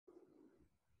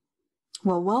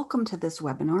Well, welcome to this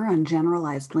webinar on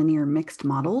Generalized Linear Mixed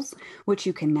Models, which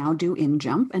you can now do in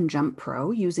JMP and JMP Pro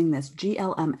using this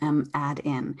GLMM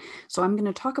add-in. So I'm going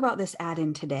to talk about this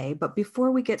add-in today, but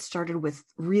before we get started with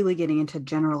really getting into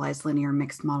Generalized Linear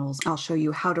Mixed Models, I'll show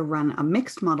you how to run a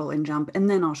mixed model in JMP, and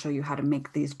then I'll show you how to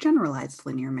make these Generalized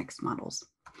Linear Mixed Models.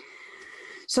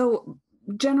 So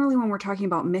generally, when we're talking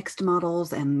about mixed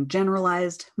models and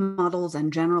generalized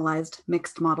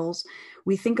mixed models,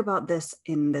 we think about this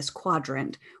in this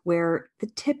quadrant where the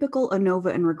typical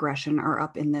ANOVA and regression are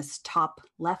up in this top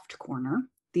left corner.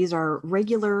 These are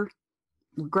regular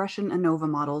regression ANOVA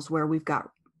models where we've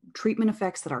got treatment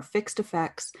effects that are fixed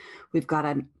effects. We've got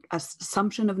an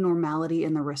assumption of normality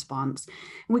in the response.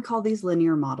 And we call these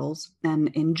linear models. And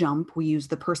in JMP, we use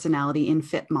the personality in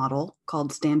fit model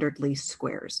called standard least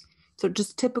squares. So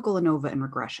just typical ANOVA and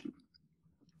regression.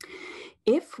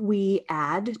 If we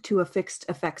add to a fixed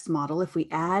effects model, if we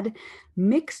add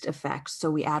mixed effects,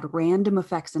 so we add random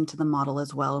effects into the model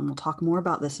as well, and we'll talk more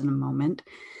about this in a moment,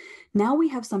 now we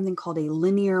have something called a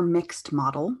linear mixed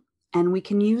model, and we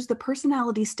can use the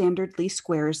personality standard least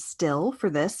squares still for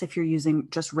this. If you're using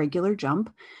just regular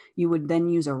JMP, you would then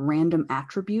use a random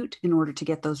attribute in order to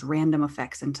get those random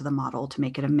effects into the model to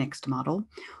make it a mixed model,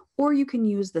 or you can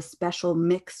use the special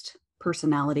mixed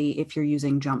personality if you're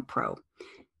using JMP Pro.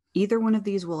 Either one of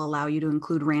these will allow you to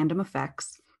include random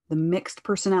effects. The mixed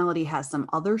personality has some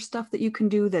other stuff that you can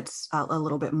do that's a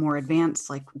little bit more advanced,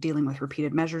 like dealing with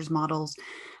repeated measures models.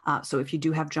 So if you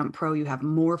do have JMP Pro, you have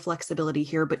more flexibility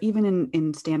here, but even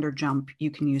in standard JMP, you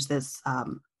can use this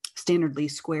standard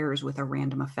least squares with a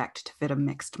random effect to fit a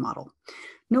mixed model.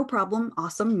 No problem,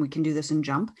 awesome, we can do this in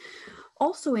JMP.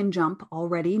 Also in JMP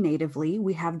already natively,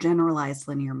 we have generalized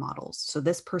linear models. So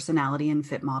this personality and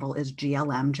fit model is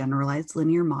GLM, Generalized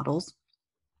Linear Models.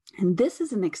 And this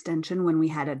is an extension when we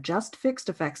had a just fixed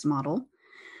effects model,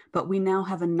 but we now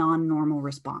have a non-normal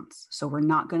response. So we're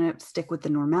not going to stick with the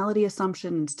normality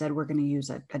assumption. Instead, we're going to use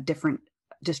a different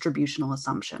distributional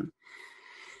assumption.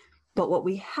 But what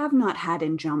we have not had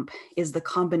in JMP is the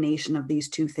combination of these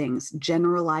two things,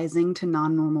 generalizing to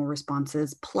non-normal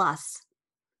responses plus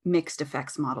mixed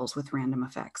effects models with random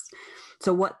effects.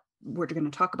 So what we're going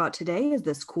to talk about today is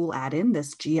this cool add-in,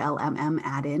 this GLMM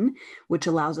add-in, which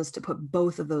allows us to put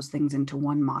both of those things into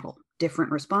one model,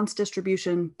 different response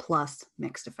distribution plus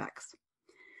mixed effects.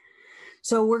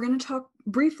 So we're going to talk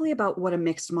briefly about what a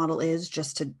mixed model is,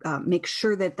 just to make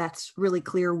sure that that's really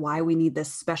clear why we need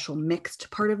this special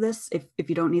mixed part of this. If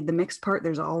you don't need the mixed part,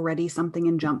 there's already something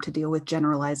in JMP to deal with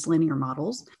generalized linear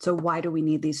models. So why do we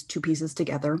need these two pieces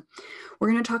together?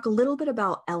 We're going to talk a little bit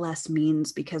about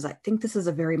LSMeans because I think this is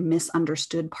a very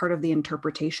misunderstood part of the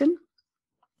interpretation.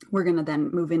 We're going to then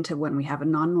move into when we have a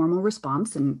non-normal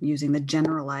response and using the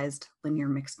generalized linear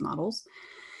mixed models.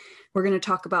 We're going to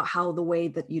talk about how the way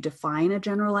that you define a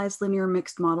generalized linear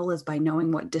mixed model is by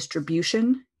knowing what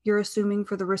distribution you're assuming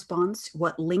for the response,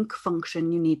 what link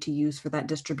function you need to use for that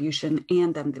distribution,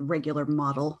 and then the regular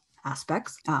model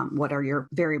aspects. What are your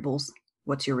variables?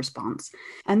 What's your response?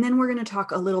 And then we're going to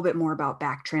talk a little bit more about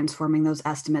back transforming those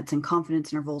estimates and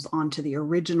confidence intervals onto the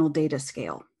original data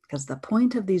scale, because the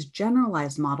point of these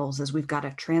generalized models is we've got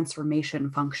a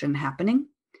transformation function happening.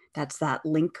 That's that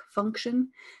link function.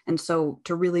 And so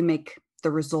to really make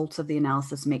the results of the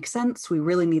analysis make sense, we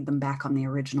really need them back on the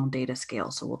original data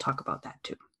scale. So we'll talk about that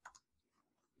too.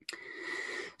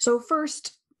 So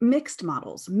first, mixed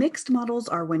models. Mixed models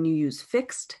are when you use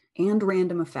fixed and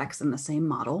random effects in the same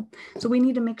model. So we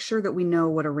need to make sure that we know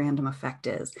what a random effect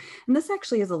is. And this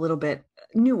actually is a little bit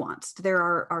nuanced. There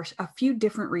are a few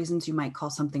different reasons you might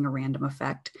call something a random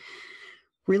effect.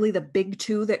 Really, the big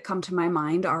two that come to my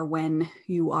mind are when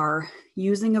you are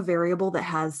using a variable that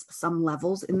has some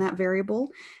levels in that variable,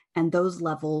 and those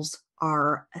levels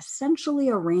are essentially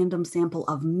a random sample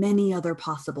of many other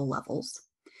possible levels.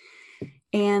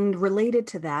 And related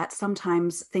to that,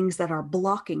 sometimes things that are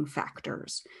blocking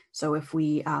factors. So if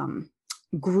we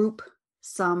group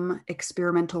some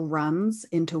experimental runs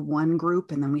into one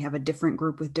group, and then we have a different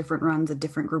group with different runs, a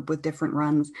different group with different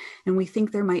runs, and we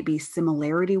think there might be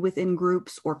similarity within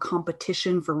groups or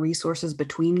competition for resources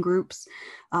between groups,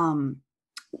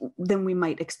 then we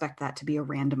might expect that to be a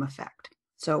random effect.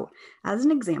 So as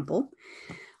an example,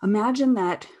 imagine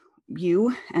that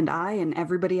you and I and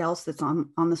everybody else that's on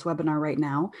this webinar right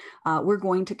now, we're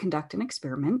going to conduct an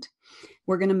experiment.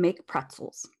 We're going to make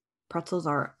pretzels. Pretzels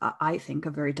are, I think, a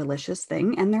very delicious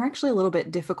thing, and they're actually a little bit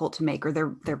difficult to make, or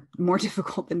they're more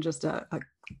difficult than just a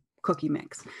cookie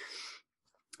mix.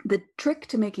 The trick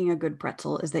to making a good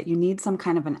pretzel is that you need some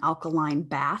kind of an alkaline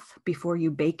bath before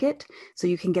you bake it, so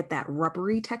you can get that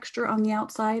rubbery texture on the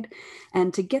outside.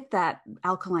 And to get that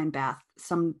alkaline bath,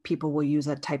 some people will use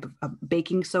a type of a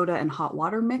baking soda and hot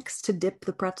water mix to dip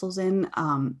the pretzels in.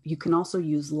 You can also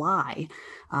use lye.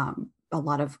 A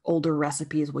lot of older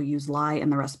recipes will use lye in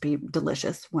the recipe.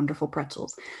 Delicious, wonderful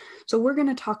pretzels. So we're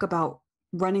going to talk about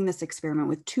running this experiment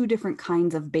with two different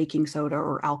kinds of baking soda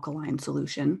or alkaline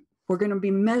solution. We're going to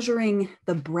be measuring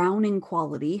the browning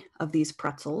quality of these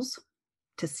pretzels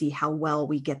to see how well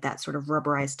we get that sort of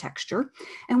rubberized texture.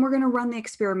 And we're going to run the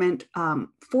experiment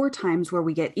 4 times where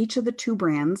we get each of the 2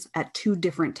 brands at 2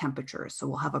 different temperatures. So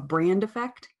we'll have a brand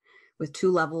effect with 2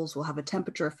 levels. We'll have a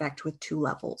temperature effect with 2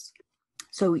 levels.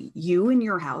 So you in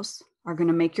your house are going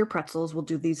to make your pretzels. We'll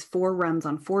do these 4 runs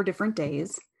on 4 different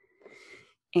days.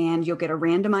 And you'll get a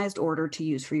randomized order to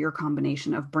use for your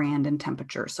combination of brand and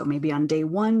temperature. So maybe on day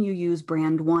 1, you use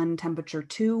brand 1, temperature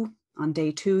 2. On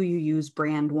day 2, you use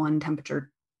brand 1, temperature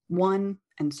 1,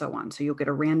 and so on. So you'll get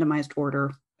a randomized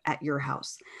order at your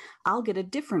house. I'll get a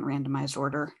different randomized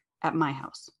order at my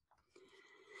house.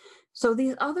 So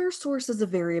these other sources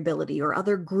of variability or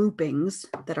other groupings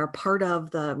that are part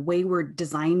of the way we're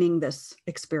designing this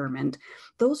experiment,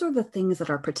 those are the things that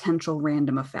are potential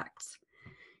random effects.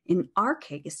 In our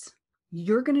case,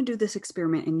 you're going to do this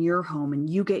experiment in your home and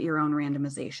you get your own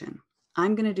randomization.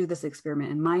 I'm going to do this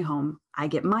experiment in my home. I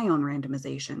get my own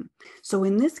randomization. So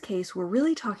in this case, we're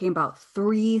really talking about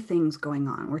 3 things going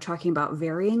on. We're talking about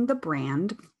varying the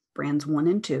brands 1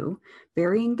 and 2,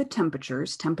 varying the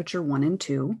temperatures, temperature 1 and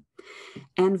 2,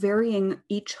 and varying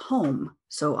each home.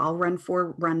 So I'll run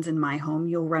 4 runs in my home.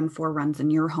 You'll run 4 runs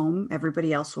in your home.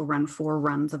 Everybody else will run 4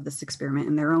 runs of this experiment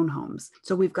in their own homes.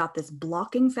 So we've got this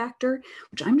blocking factor,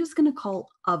 which I'm just going to call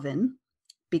oven,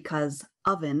 because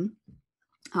oven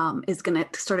is going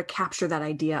to sort of capture that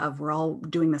idea of we're all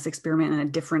doing this experiment in a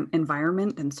different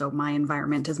environment. And so my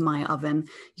environment is my oven,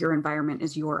 your environment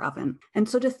is your oven. And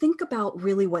so to think about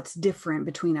really what's different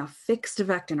between a fixed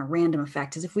effect and a random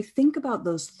effect is if we think about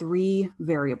those 3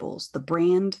 variables, the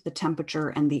brand, the temperature,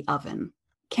 and the oven,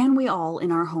 can we all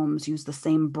in our homes use the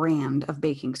same brand of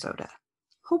baking soda?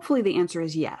 Hopefully the answer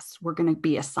is yes. We're going to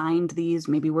be assigned these.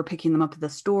 Maybe we're picking them up at the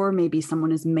store. Maybe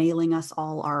someone is mailing us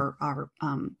all our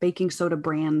baking soda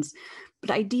brands.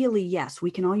 But ideally, yes, we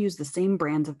can all use the same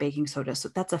brands of baking soda. So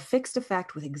that's a fixed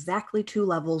effect with exactly 2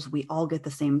 levels. We all get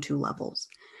the same 2 levels.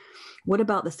 What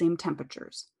about the same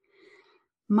temperatures?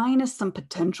 Minus some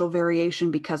potential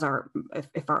variation because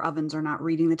if our ovens are not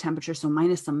reading the temperature, so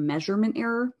minus some measurement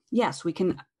error, yes, we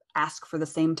can ask for the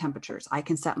same temperatures. I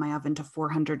can set my oven to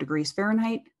 400 degrees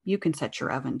Fahrenheit. You can set your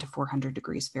oven to 400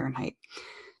 degrees Fahrenheit.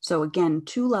 So again,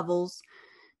 2 levels,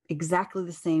 exactly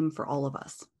the same for all of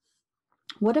us.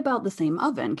 What about the same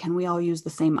oven? Can we all use the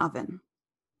same oven?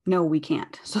 No, we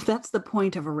can't. So that's the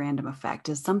point of a random effect,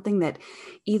 is something that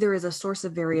either is a source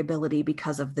of variability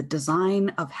because of the design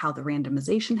of how the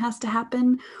randomization has to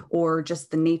happen, or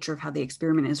just the nature of how the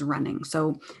experiment is running.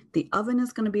 So the oven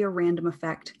is going to be a random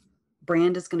effect.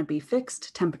 Brand is going to be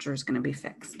fixed, temperature is going to be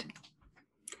fixed.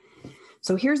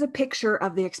 So here's a picture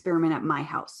of the experiment at my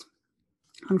house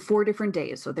on 4 different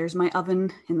days. So there's my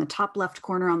oven in the top left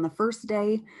corner on the first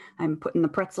day. I'm putting the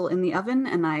pretzel in the oven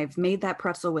and I've made that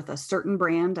pretzel with a certain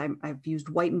brand. I've used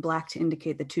white and black to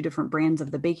indicate the 2 different brands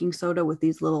of the baking soda with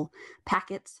these little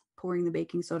packets pouring the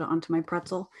baking soda onto my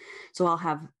pretzel. So I'll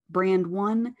have brand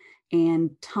 1 and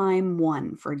time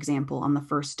 1, for example, on the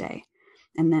first day.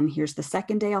 And then here's the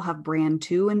second day, I'll have brand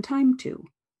 2 and time 2.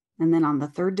 And then on the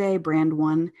third day, brand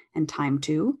 1 and time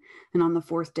 2. And on the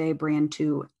 4th day, brand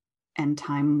 2 and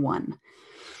time 1.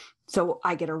 So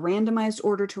I get a randomized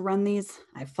order to run these.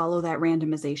 I follow that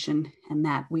randomization, and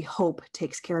that we hope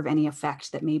takes care of any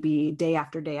effect that maybe day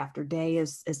after day after day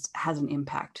has an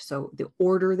impact. So the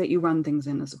order that you run things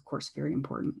in is, of course, very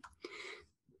important.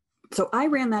 So I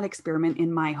ran that experiment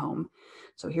in my home.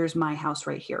 So here's my house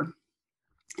right here.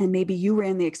 And maybe you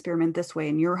ran the experiment this way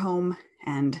in your home,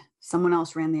 and someone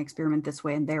else ran the experiment this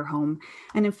way in their home.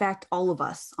 And in fact, all of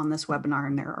us on this webinar,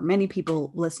 and there are many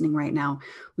people listening right now,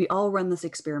 we all run this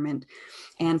experiment.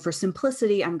 And for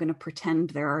simplicity, I'm going to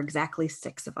pretend there are exactly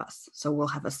 6 of us. So we'll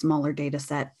have a smaller data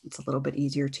set. It's a little bit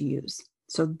easier to use.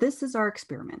 So this is our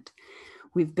experiment.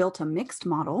 We've built a mixed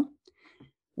model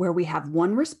where we have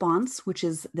one response, which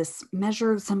is this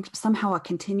measure of somehow a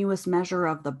continuous measure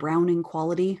of the browning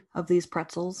quality of these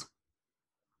pretzels.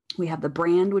 We have the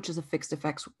brand, which is a fixed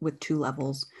effect with 2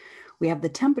 levels. We have the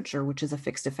temperature, which is a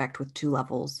fixed effect with 2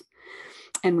 levels.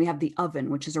 And we have the oven,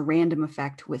 which is a random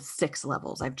effect with 6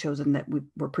 levels. I've chosen that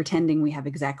we're pretending we have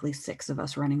exactly 6 of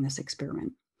us running this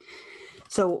experiment.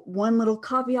 So one little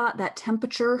caveat, that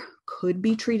temperature could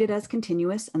be treated as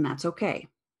continuous, and that's okay.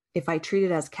 If I treat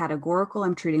it as categorical,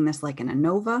 I'm treating this like an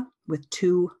ANOVA with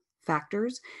 2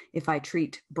 factors. If I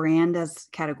treat brand as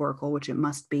categorical, which it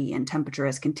must be, and temperature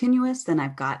as continuous, then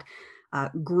I've got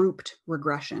grouped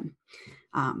regression.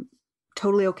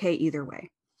 Totally okay either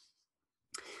way.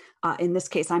 In this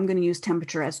case, I'm going to use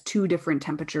temperature as 2 different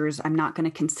temperatures. I'm not going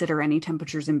to consider any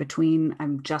temperatures in between.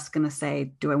 I'm just going to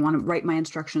say, do I want to write my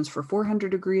instructions for 400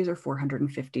 degrees or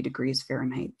 450 degrees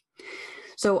Fahrenheit?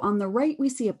 So on the right, we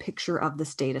see a picture of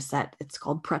this data set. It's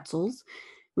called pretzels.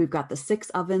 We've got the 6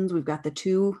 ovens. We've got the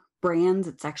 2 brands.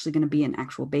 It's actually going to be an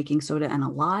actual baking soda and a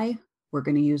lye. We're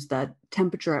going to use the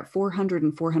temperature at 400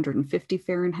 and 450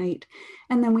 Fahrenheit.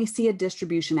 And then we see a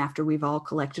distribution after we've all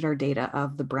collected our data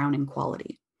of the browning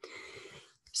quality.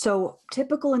 So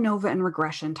typical ANOVA and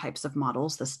regression types of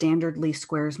models, the standard least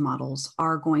squares models,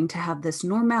 are going to have this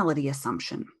normality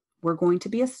assumption. We're going to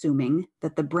be assuming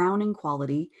that the browning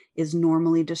quality is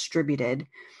normally distributed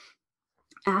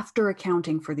after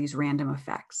accounting for these random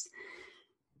effects.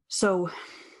 So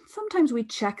sometimes we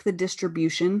check the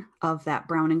distribution of that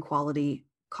browning quality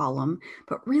column,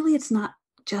 but really it's not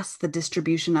just the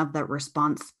distribution of that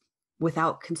response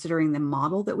without considering the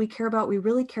model that we care about. We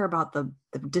really care about the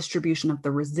distribution of the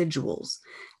residuals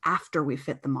after we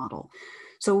fit the model.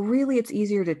 So really it's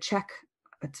easier to check.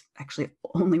 It's actually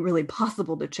only really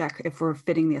possible to check if we're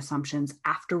fitting the assumptions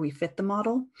after we fit the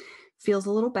model. Feels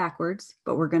a little backwards,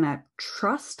 but we're going to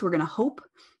trust, we're going to hope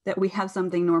that we have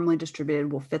something normally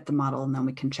distributed, we'll fit the model, and then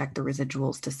we can check the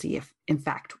residuals to see if, in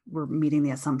fact, we're meeting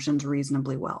the assumptions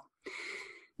reasonably well.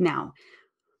 Now,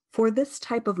 for this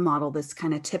type of model, this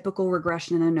kind of typical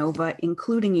regression in ANOVA,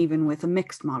 including even with a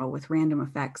mixed model with random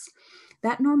effects,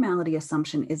 that normality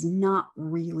assumption is not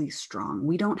really strong.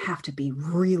 We don't have to be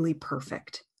really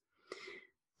perfect,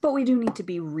 but we do need to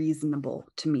be reasonable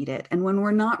to meet it. And when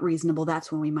we're not reasonable,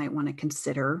 that's when we might want to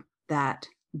consider that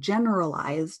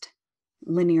generalized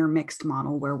linear mixed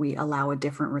model where we allow a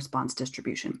different response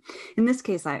distribution. In this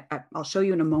case, I'll show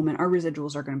you in a moment, our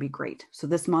residuals are going to be great. So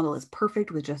this model is perfect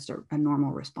with just a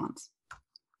normal response.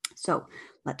 So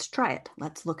let's try it.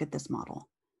 Let's look at this model.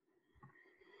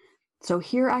 So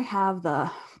here I have the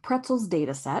pretzels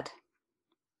data set,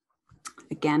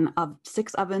 again, of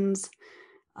 6 ovens,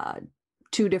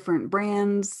 2 different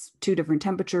brands, 2 different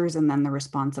temperatures, and then the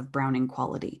response of browning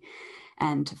quality.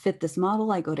 And to fit this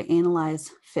model, I go to Analyze,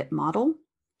 Fit Model.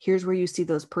 Here's where you see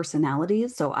those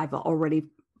personalities. So I've already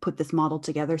put this model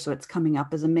together, so it's coming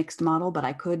up as a mixed model, but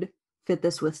I could fit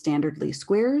this with standard least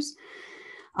squares.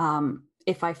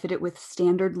 If I fit it with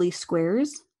standard least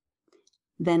squares,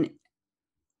 then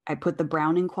I put the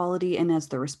browning quality in as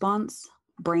the response,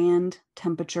 brand,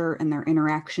 temperature, and their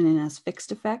interaction in as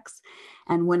fixed effects.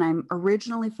 And when I'm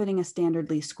originally fitting a standard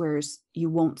least squares, you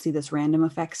won't see this random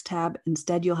effects tab.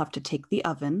 Instead, you'll have to take the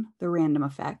oven, the random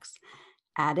effects,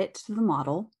 add it to the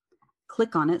model,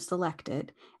 click on it, select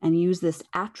it, and use this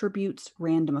attributes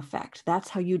random effect. That's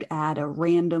how you'd add a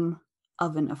random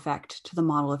oven effect to the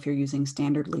model if you're using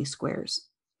standard least squares.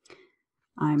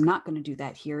 I'm not going to do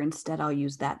that here. Instead, I'll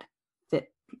use that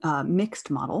fit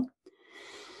mixed model.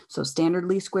 So standard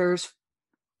least squares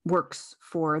works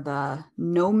for the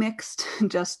no mixed,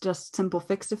 just simple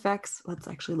fixed effects. Let's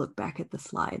actually look back at the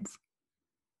slides.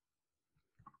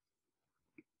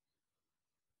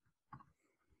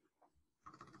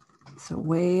 So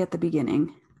way at the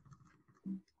beginning,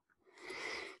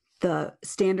 the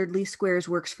standard least squares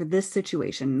works for this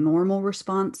situation, normal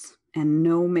response and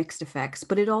no mixed effects,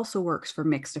 but it also works for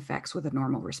mixed effects with a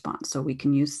normal response. So we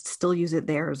can still use it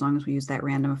there as long as we use that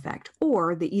random effect.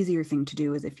 Or the easier thing to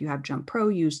do is if you have Jump Pro,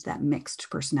 use that mixed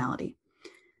personality.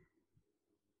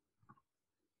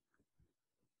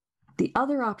 The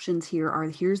other options here are,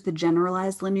 here's the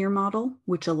generalized linear model,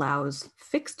 which allows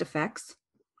fixed effects,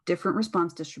 different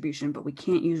response distribution, but we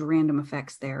can't use random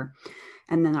effects there.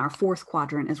 And then our 4th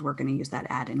quadrant is we're going to use that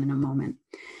add-in in a moment.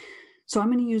 So I'm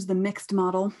going to use the mixed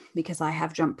model because I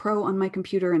have Jump Pro on my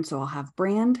computer, and so I'll have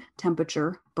brand,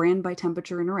 temperature, brand by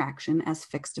temperature interaction as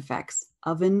fixed effects,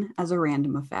 oven as a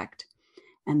random effect,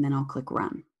 and then I'll click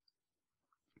Run.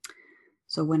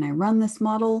 So when I run this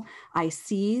model, I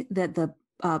see that the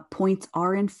points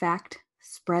are in fact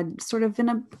spread sort of in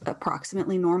an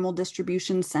approximately normal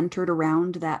distribution centered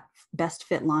around that best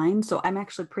fit line. So I'm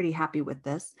actually pretty happy with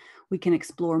this. We can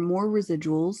explore more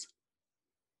residuals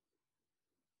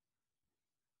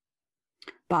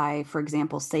by, for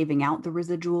example, saving out the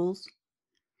residuals.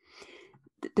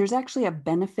 There's actually a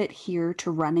benefit here to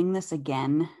running this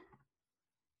again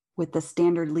with the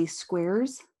standard least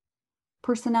squares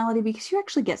personality because you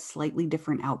actually get slightly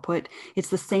different output. It's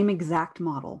the same exact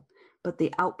model, but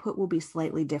the output will be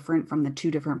slightly different from the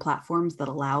two different platforms that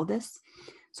allow this.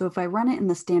 So if I run it in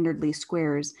the standard least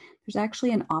squares, there's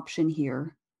actually an option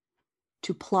here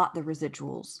to plot the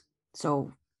residuals.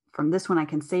 So from this one, I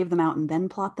can save them out and then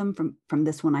plot them. From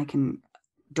this one, I can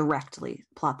directly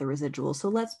plot the residuals. So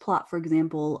let's plot, for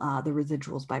example, the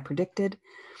residuals by predicted.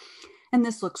 And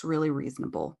this looks really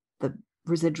reasonable. The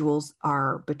residuals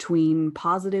are between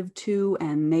 +2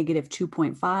 and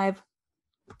 -2.5.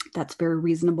 That's very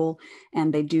reasonable,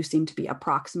 and they do seem to be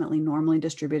approximately normally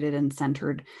distributed and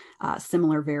centered,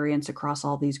 similar variance across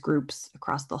all these groups,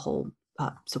 across the whole.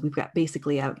 So we've got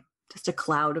basically just a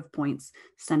cloud of points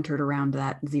centered around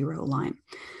that 0 line.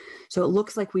 So it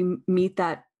looks like we meet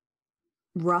that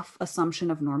rough assumption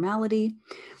of normality.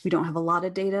 We don't have a lot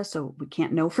of data, so we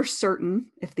can't know for certain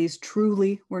if these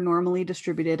truly were normally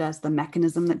distributed as the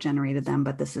mechanism that generated them,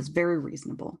 but this is very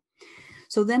reasonable.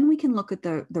 So then we can look at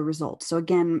the results. So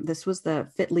again, this was the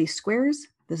fit least squares.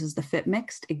 This is the fit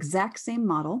mixed, exact same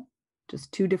model,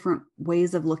 just two different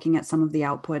ways of looking at some of the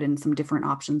output and some different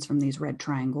options from these red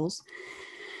triangles.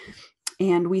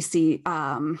 And we see,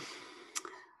 for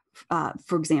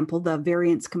example, the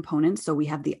variance components. So we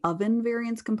have the oven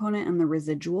variance component and the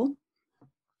residual.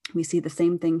 We see the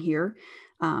same thing here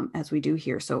as we do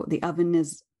here. So the oven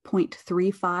is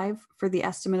 0.35 for the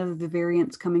estimate of the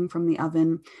variance coming from the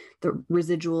oven. The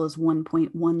residual is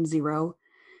 1.10.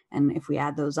 And if we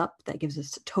add those up, that gives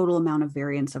us a total amount of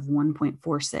variance of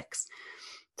 1.46.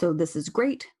 So this is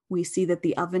great. We see that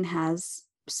the oven has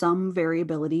some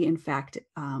variability. In fact,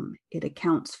 it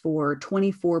accounts for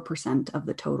 24% of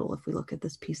the total if we look at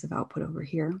this piece of output over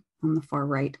here on the far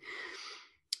right.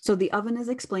 So the oven is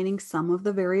explaining some of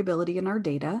the variability in our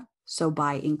data. So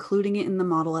by including it in the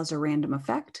model as a random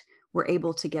effect, we're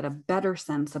able to get a better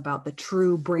sense about the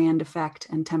true brand effect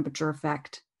and temperature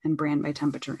effect and brand by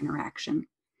temperature interaction.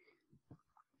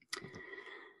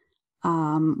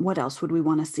 What else would we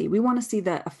want to see? We want to see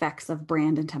the effects of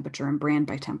brand and temperature and brand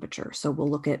by temperature. So we'll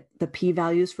look at the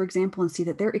p-values, for example, and see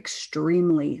that they're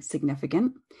extremely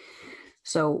significant.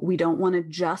 So we don't want to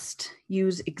just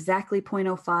use exactly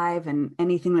 0.05, and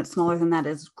anything that's smaller than that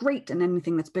is great, and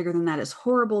anything that's bigger than that is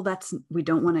horrible. We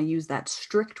don't want to use that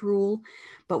strict rule,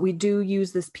 but we do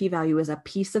use this p-value as a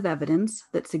piece of evidence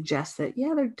that suggests that,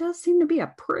 yeah, there does seem to be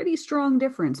a pretty strong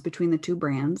difference between the two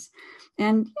brands.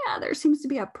 And yeah, there seems to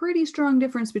be a pretty strong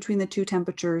difference between the two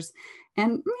temperatures.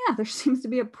 And yeah, there seems to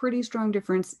be a pretty strong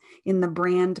difference in the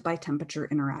brand by temperature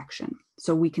interaction.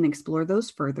 So we can explore those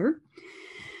further.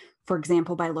 For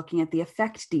example, by looking at the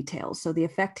effect details. So the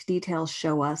effect details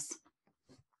show us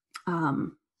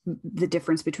the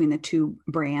difference between the two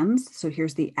brands. So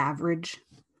here's the average,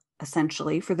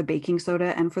 essentially, for the baking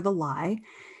soda and for the lye.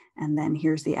 And then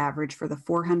here's the average for the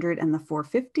 400 and the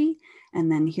 450.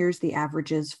 And then here's the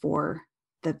averages for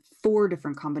the 4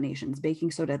 different combinations: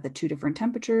 baking soda at the 2 different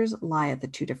temperatures, lye at the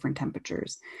 2 different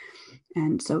temperatures.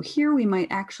 And so here we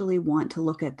might actually want to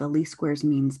look at the least squares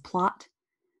means plot.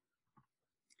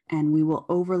 And we will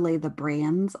overlay the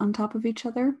brands on top of each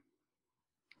other.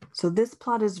 So this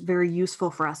plot is very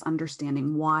useful for us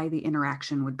understanding why the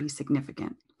interaction would be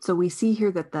significant. So we see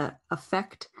here that the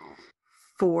effect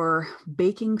for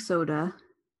baking soda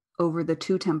over the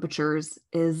 2 temperatures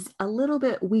is a little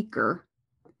bit weaker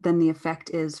than the effect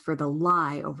is for the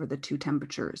lye over the 2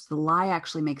 temperatures. The lye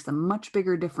actually makes a much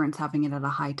bigger difference having it at a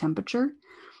high temperature.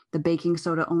 The baking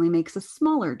soda only makes a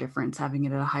smaller difference having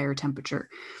it at a higher temperature.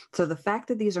 So the fact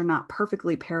that these are not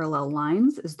perfectly parallel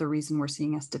lines is the reason we're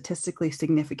seeing a statistically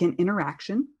significant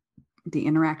interaction. The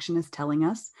interaction is telling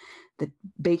us that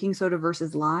baking soda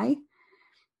versus lye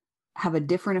have a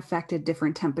different effect at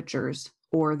different temperatures,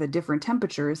 or the different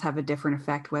temperatures have a different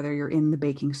effect whether you're in the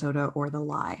baking soda or the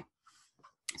lye.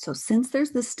 So since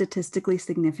there's this statistically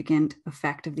significant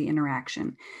effect of the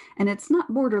interaction, and it's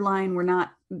not borderline,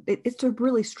 it's a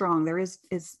really strong, there is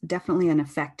definitely an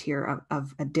effect here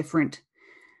of a different,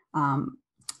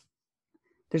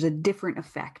 there's a different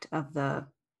effect of the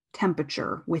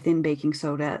temperature within baking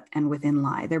soda and within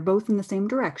lye. They're both in the same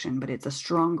direction, but it's a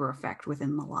stronger effect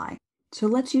within the lye. So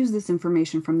let's use this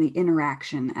information from the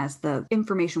interaction as the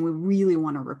information we really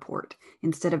want to report,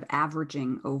 instead of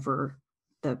averaging over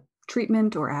the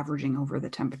treatment or averaging over the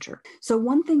temperature. So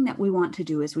one thing that we want to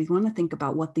do is we want to think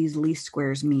about what these least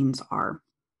squares means are.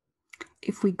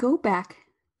 If we go back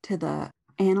to the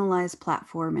Analyze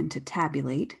platform and to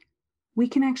tabulate, we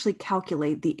can actually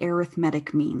calculate the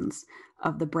arithmetic means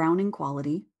of the brown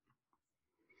inequality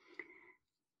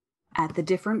at the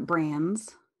different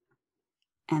brands,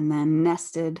 and then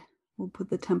nested, we'll put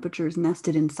the temperatures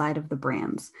nested inside of the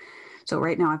brands. So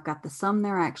right now I've got the sum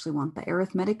there. I actually want the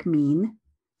arithmetic mean.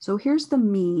 So here's the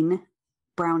mean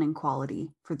Brown inequality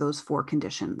for those 4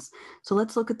 conditions. So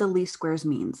let's look at the least squares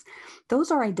means. Those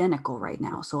are identical right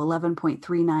now. So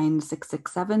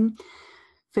 11.39667,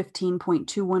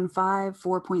 15.215,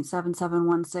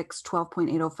 4.7716,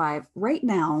 12.805. Right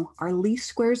now, our least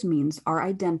squares means are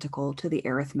identical to the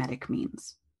arithmetic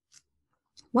means.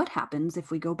 What happens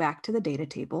if we go back to the data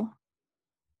table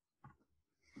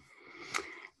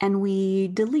and we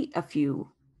delete a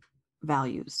few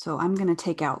values? So I'm going to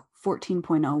take out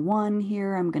 14.01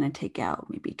 here. I'm going to take out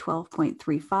maybe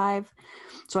 12.35.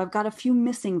 So I've got a few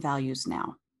missing values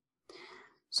now.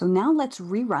 So now let's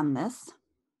rerun this.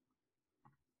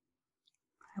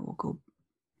 I will go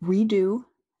redo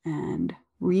and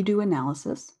redo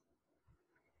analysis.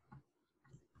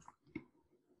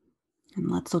 And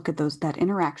let's look at that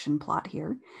interaction plot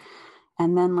here.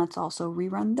 And then let's also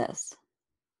rerun this.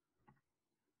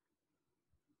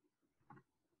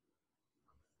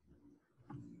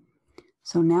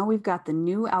 So now we've got the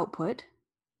new output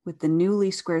with the new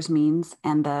least squares means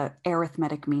and the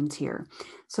arithmetic means here.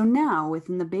 So now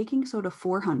within the baking soda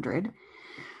 400,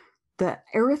 the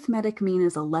arithmetic mean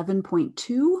is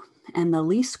 11.2 and the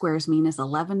least squares mean is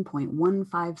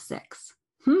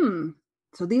 11.156.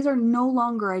 So these are no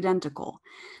longer identical.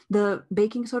 The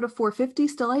baking soda 450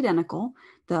 still identical,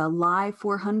 the lye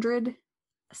 400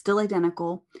 still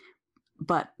identical,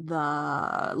 but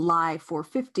the lye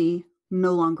 450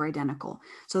 no longer identical.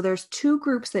 So there's 2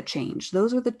 groups that change.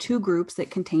 Those are the 2 groups that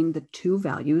contain the 2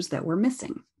 values that we're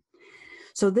missing.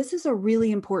 So this is a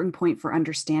really important point for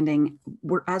understanding.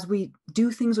 As we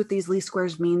do things with these least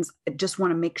squares means, I just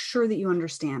want to make sure that you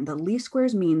understand the least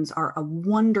squares means are a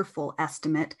wonderful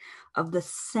estimate of the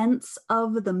sense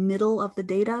of the middle of the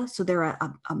data. So they're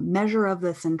a measure of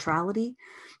the centrality,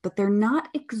 but they're not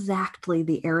exactly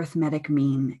the arithmetic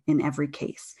mean in every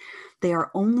case. They are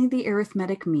only the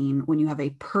arithmetic mean when you have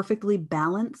a perfectly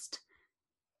balanced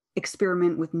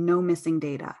experiment with no missing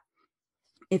data.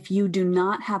 If you do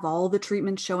not have all the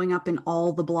treatments showing up in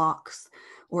all the blocks,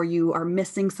 or you are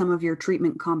missing some of your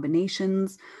treatment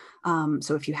combinations,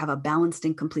 so if you have a balanced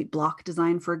and complete block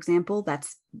design, for example,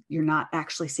 you're not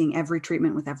actually seeing every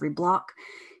treatment with every block,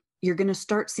 you're going to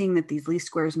start seeing that these least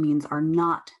squares means are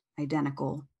not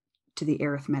identical to the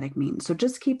arithmetic mean. So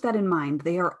just keep that in mind.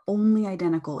 They are only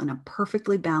identical in a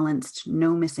perfectly balanced,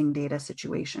 no missing data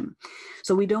situation.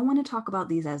 So we don't want to talk about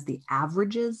these as the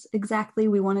averages exactly.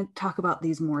 We want to talk about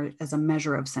these more as a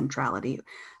measure of centrality.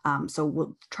 So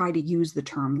we'll try to use the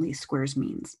term least squares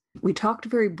means. We talked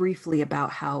very briefly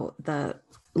about how the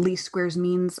least squares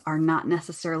means are not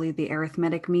necessarily the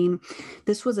arithmetic mean.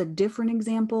 This was a different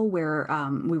example where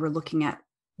we were looking at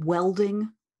welding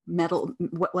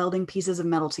pieces of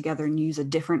metal together and use a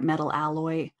different metal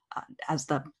alloy as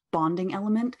the bonding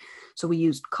element. So we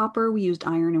used copper, we used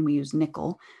iron, and we used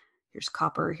nickel. Here's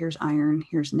copper, here's iron,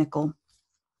 here's nickel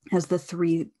as the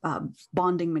 3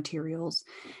 bonding materials,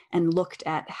 and looked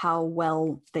at how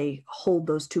well they hold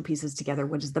those 2 pieces together.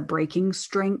 What is the breaking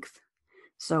strength?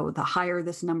 So the higher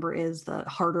this number is, the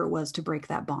harder it was to break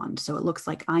that bond. So it looks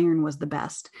like iron was the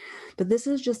best. But this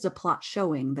is just a plot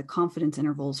showing the confidence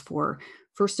intervals for,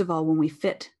 first of all, when we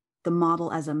fit the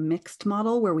model as a mixed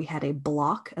model where we had a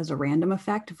block as a random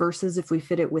effect versus if we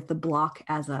fit it with the block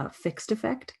as a fixed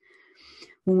effect.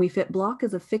 When we fit block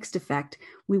as a fixed effect,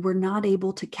 we were not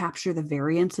able to capture the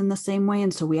variance in the same way.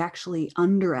 And so we actually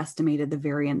underestimated the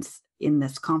variance in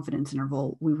this confidence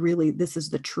interval. This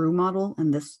is the true model,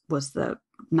 and this was the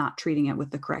not treating it with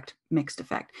the correct mixed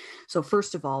effect. So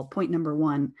first of all, point number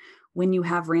 1, when you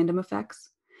have random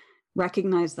effects,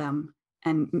 recognize them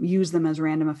and use them as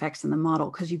random effects in the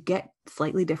model because you get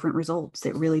slightly different results.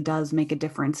 It really does make a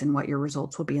difference in what your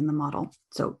results will be in the model.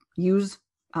 So use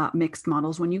mixed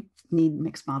models when you need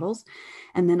mixed models.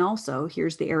 And then also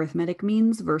here's the arithmetic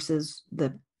means versus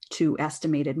the 2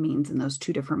 estimated means in those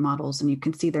 2 different models. And you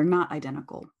can see they're not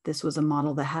identical. This was a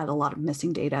model that had a lot of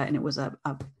missing data and it was an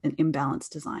imbalanced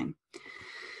design.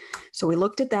 So we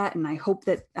looked at that, and I hope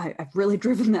that I've really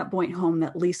driven that point home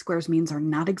that least squares means are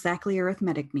not exactly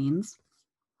arithmetic means.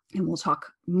 And we'll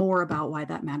talk more about why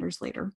that matters later.